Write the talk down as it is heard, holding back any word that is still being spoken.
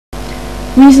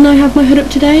Reason I have my hood up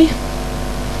today?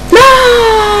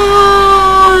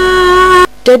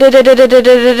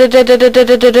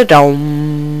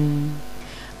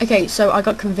 Okay, so I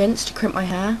got convinced to crimp my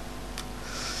hair.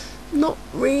 Not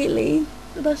really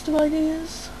the best of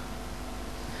ideas.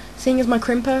 Seeing as my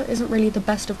crimper isn't really the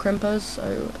best of crimpers,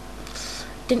 so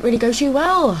didn't really go too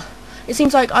well. It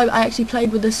seems like I actually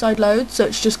played with this side loads, so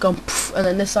it's just gone poof, and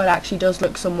then this side actually does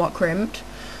look somewhat crimped.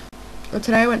 Well,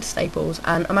 today I went to Staples,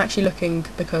 and I'm actually looking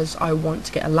because I want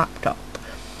to get a laptop.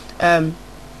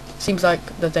 Seems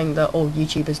like the thing that all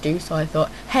YouTubers do, so I thought,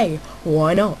 hey,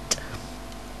 why not?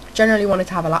 Generally wanted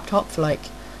to have a laptop for like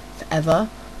forever,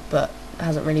 but it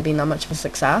hasn't really been that much of a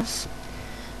success.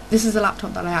 This is a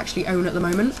laptop that I actually own at the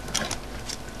moment.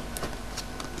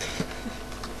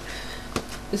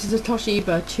 This is a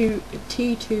Toshiba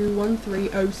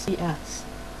T2130CS.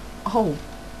 Oh,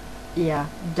 yeah,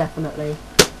 definitely.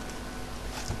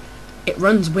 It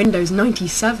runs Windows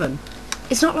 97.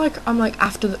 It's not like I'm like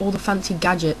after all the fancy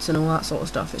gadgets and all that sort of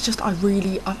stuff. It's just I've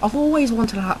always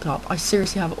wanted a laptop. I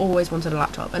seriously have always wanted a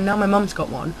laptop, and now my mum's got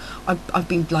one. I've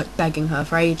been like begging her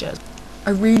for ages. I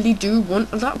really do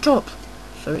want a laptop.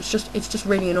 So it's just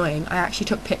really annoying. I actually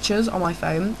took pictures on my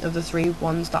phone of the 3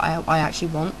 ones that I actually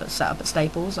want that's set up at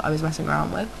Staples that I was messing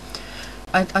around with.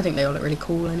 I think they all look really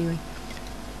cool anyway.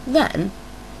 Then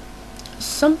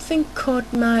something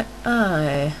caught my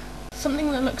eye.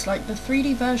 Something that looks like the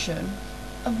 3D version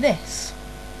of this.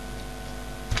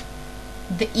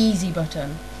 The easy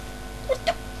button. What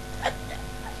the?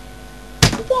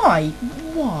 Why?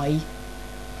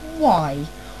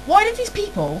 Why do these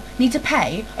people need to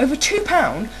pay over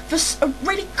 £2 for a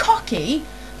really cocky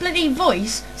bloody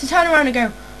voice to turn around and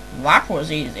go, that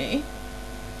was easy?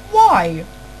 Why?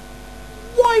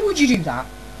 Why would you do that?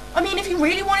 I mean, if you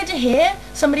really wanted to hear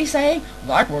somebody saying,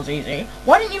 that was easy,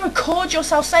 why didn't you record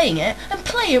yourself saying it and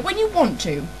play it when you want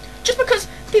to? Just because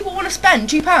people want to spend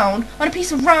 £2 on a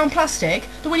piece of round plastic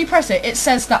that when you press it, it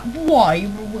says that, why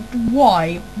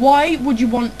would you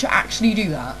want to actually do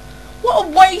that? What a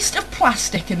waste of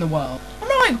plastic in the world.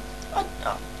 I'm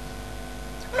not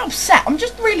upset, I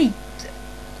just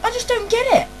don't get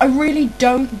it. I really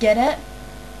don't get it.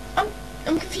 I'm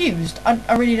confused.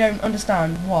 I really don't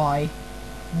understand why.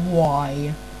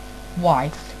 Why?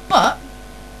 But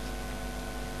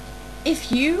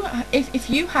if you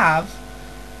have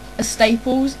a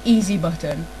Staples easy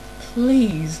button,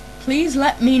 please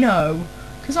let me know,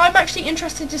 because I'm actually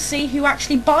interested to see who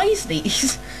actually buys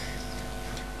these.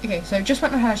 Okay, so just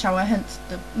went and had a shower, hence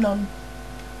the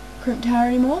non-crimped hair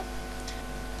anymore.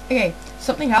 Okay,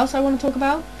 something else I want to talk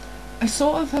about. I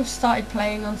sort of have started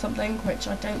playing on something which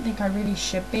I don't think I really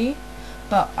should be,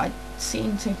 but I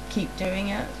seem to keep doing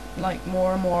it like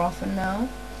more and more often now.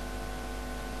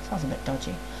 Sounds a bit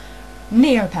dodgy.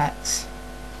 Neopets.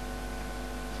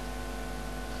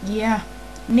 Yeah,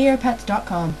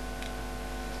 Neopets.com.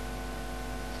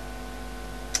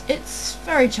 It's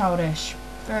very childish,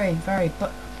 very,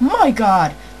 but my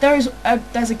god, there's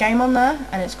a game on there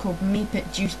and it's called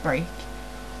Meepit Juice Break.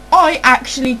 I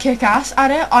actually kick ass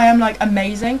at it. I am like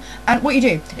amazing, and what you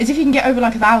do is if you can get over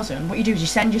like 1,000, what you do is you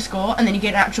send your score and then you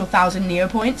get an actual 1,000 Neo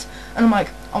points, and I'm like,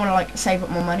 I want to like save up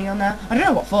more money on there. I don't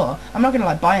know what for. I'm not gonna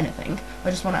like buy anything. I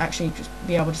just want to actually just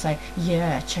be able to say,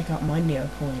 yeah, check out my Neo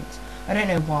points. I don't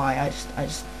know why. I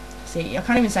just see. I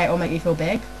can't even say it will make you feel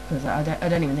big, because I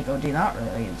don't even think it will do that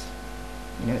really. It's,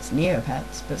 you know, it's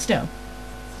Neopets, but still.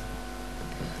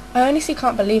 I honestly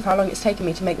can't believe how long it's taken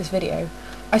me to make this video.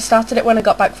 I started it when I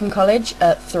got back from college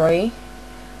at 3,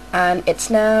 and it's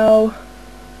now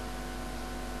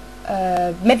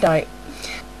midnight.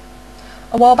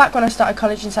 A while back when I started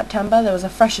college in September, there was a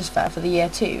freshers fair for the year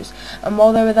 2s, and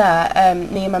while they were there,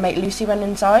 me and my mate Lucy went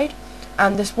inside,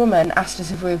 and this woman asked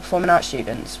us if we were performing arts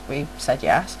students. We said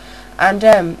yes,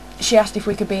 and she asked if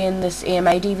we could be in this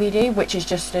EMA DVD, which is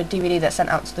just a DVD that's sent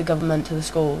out to the government, to the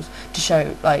schools, to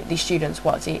show like these students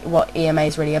what EMA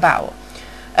is really about.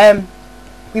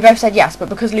 We both said yes, but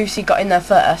because Lucy got in there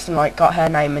first and like got her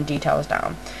name and details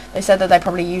down, they said that they'd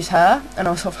probably use her, and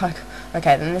I was sort of like,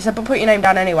 okay then. They said, but put your name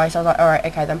down anyway, so I was like, alright,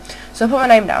 okay then. So I put my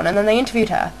name down, and then they interviewed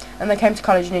her, and they came to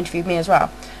college and interviewed me as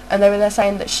well. And they were there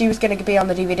saying that she was going to be on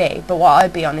the DVD, but what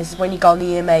I'd be on is when you go on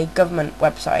the EMA government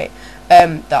website,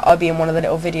 that I'd be in one of the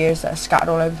little videos that are scattered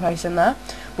all over the place in there,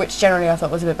 which generally I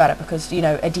thought was a bit better, because, you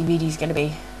know, a DVD is going to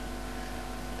be,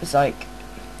 it's like,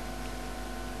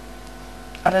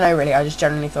 I don't know really, I just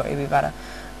generally thought it would be better.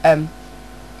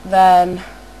 Then,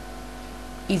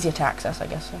 easier to access, I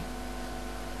guess.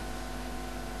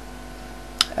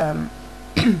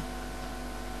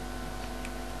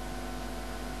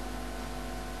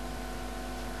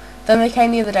 Then they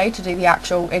came the other day to do the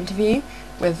actual interview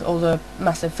with all the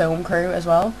massive film crew as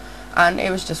well, and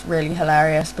it was just really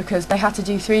hilarious because they had to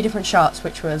do 3 different shots,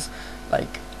 which was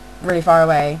like really far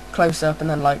away, close up, and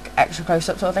then like extra close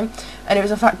up sort of thing. And it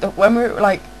was the fact that when we were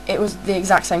like, it was the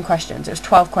exact same questions. It was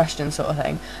 12 questions sort of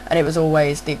thing, and it was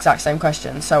always the exact same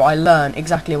questions. So I learned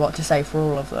exactly what to say for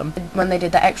all of them. When they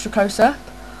did the extra close up,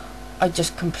 I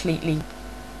just completely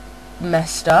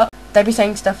messed up. They'd be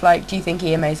saying stuff like, "Do you think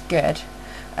EMA is good?"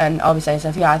 And I'll be saying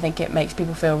stuff, "Yeah, I think it makes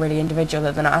people feel really individual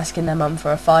that they're not asking their mum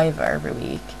for a fiver every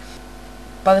week."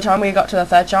 By the time we got to the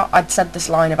 3rd shot, I'd said this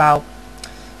line about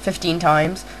 15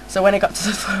 times. So when it got to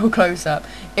the full close up,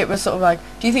 it was sort of like,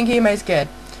 "Do you think EMA is good?"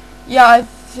 "Yeah, I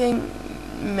think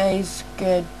May's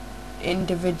good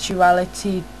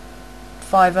individuality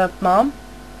fiver, Mom."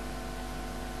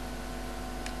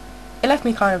 It left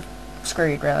me kind of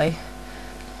screwed, really.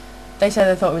 They said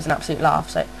they thought it was an absolute laugh,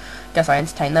 so I guess I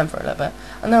entertained them for a little bit.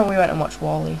 And then we went and watched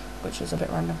Wall-E, which was a bit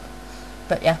random.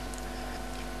 But yeah.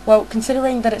 Well,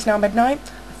 considering that it's now midnight,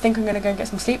 I think I'm going to go and get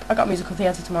some sleep. I got musical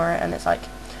theatre tomorrow, and it's like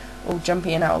all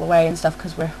jumpy and out of the way and stuff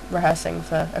because we're rehearsing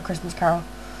for A Christmas Carol.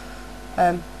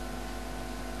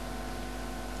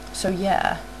 So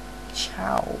yeah,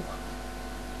 ciao.